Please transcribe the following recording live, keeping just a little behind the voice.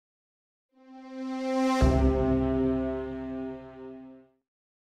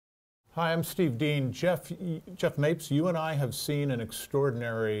Hi, I'm Steve Duin. Jeff Mapes, you and I have seen an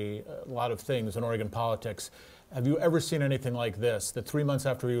extraordinary lot of things in Oregon politics. Have you ever seen anything like this, that 3 months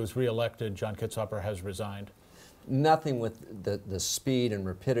after he was reelected, John Kitzhaber has resigned? Nothing with the speed and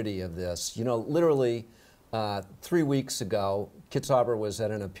rapidity of this. You know, literally 3 weeks ago, Kitzhaber was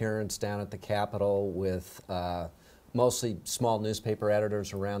at an appearance down at the Capitol with mostly small newspaper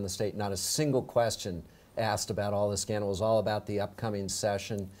editors around the state. Not a single question asked about all the scandal. It was all about the upcoming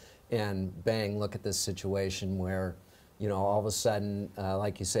session. And bang, look at this situation where, you know, all of a sudden,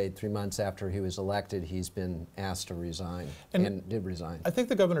 like you say, 3 months after he was elected, he's been asked to resign and did resign. I think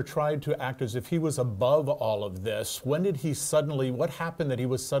the governor tried to act as if he was above all of this. When did he suddenly, what happened that he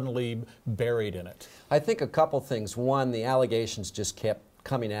was suddenly buried in it? I think a couple things. One, the allegations just kept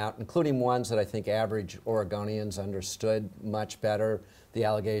coming out, including ones that I think average Oregonians understood much better. The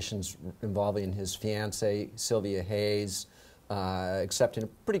allegations involving his fiancée, Kitzhaber-Hayes, accepting a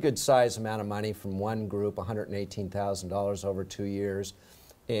pretty good size amount of money from one group, $118,000 over 2 years,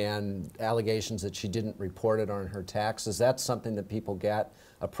 and allegations that she didn't report it on her taxes. That's something that people get.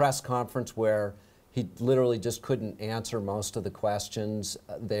 A press conference where he literally just couldn't answer most of the questions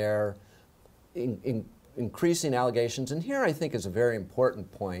there. Increasing allegations, and here I think is a very important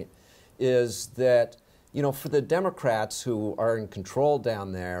point, is that, you know, for the Democrats who are in control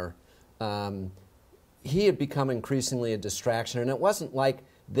down there, he had become increasingly a distraction, and it wasn't like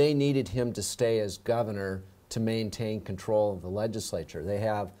they needed him to stay as governor to maintain control of the legislature. They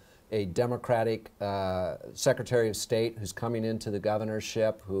have a Democratic Secretary of State who's coming into the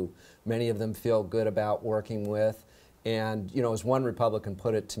governorship, who many of them feel good about working with. And, you know, as one Republican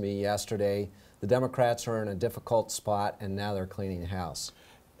put it to me yesterday, the Democrats are in a difficult spot, and now they're cleaning house.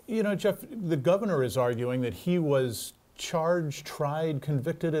 You know, Jeff, the governor is arguing that he was charged, tried,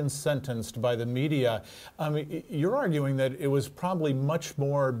 convicted, and sentenced by the media. You're arguing that it was probably much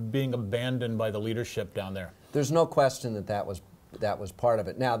more being abandoned by the leadership down there. There's no question that that was part of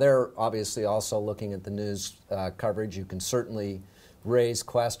it. Now, they're obviously also looking at the news coverage. You can certainly raise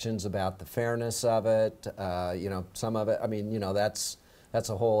questions about the fairness of it. You know, some of it, I mean, you know, that's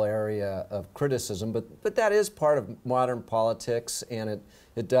a whole area of criticism, but that is part of modern politics, and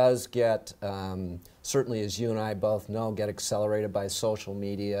it does get, certainly as you and I both know, get accelerated by social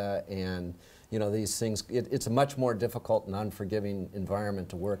media, and, you know, these things, it's a much more difficult and unforgiving environment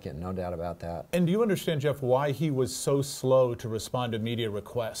to work in, no doubt about that. And do you understand, Jeff, why he was so slow to respond to media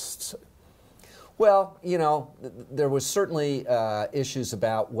requests? Well, you know, there was certainly issues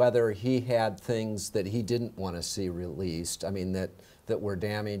about whether he had things that he didn't want to see released. I mean, that were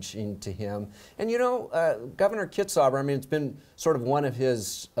damaging to him. And, you know, Governor Kitzhaber, I mean, it's been sort of one of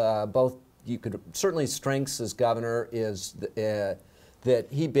his both, you could certainly strengths as governor is that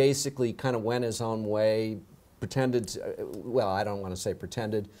he basically kind of went his own way, pretended, well, I don't want to say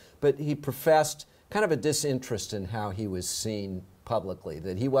pretended, but he professed kind of a disinterest in how he was seen publicly,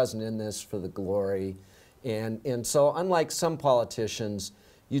 that he wasn't in this for the glory. And so unlike some politicians,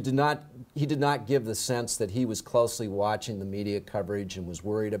 he did not give the sense that he was closely watching the media coverage and was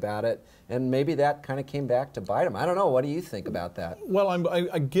worried about it. And maybe that kind of came back to bite him. I don't know. What do you think about that? Well,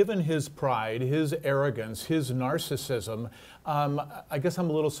 given his pride, his arrogance, his narcissism, I guess I'm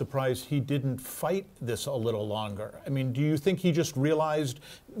a little surprised he didn't fight this a little longer. I mean, do you think he just realized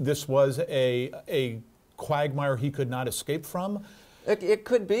this was a quagmire he could not escape from? It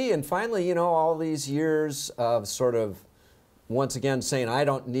could be. And finally, you know, all these years of sort of once again saying, I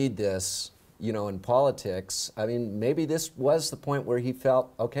don't need this, you know, in politics, I mean, maybe this was the point where he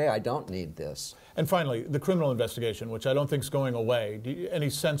felt, okay, I don't need this. And finally, the criminal investigation, which I don't think is going away. Any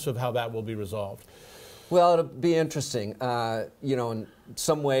sense of how that will be resolved? Well, it'll be interesting. You know, in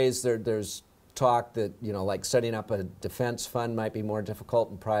some ways there's talk that, you know, like setting up a defense fund might be more difficult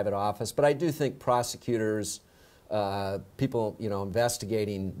in private office, but I do think prosecutors, people, you know,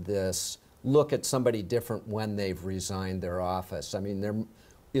 investigating this, look at somebody different when they've resigned their office. I mean,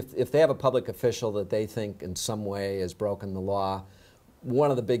 if they have a public official that they think in some way has broken the law, one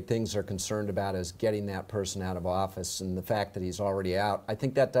of the big things they're concerned about is getting that person out of office, and the fact that he's already out, I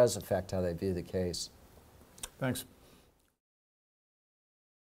think that does affect how they view the case. Thanks.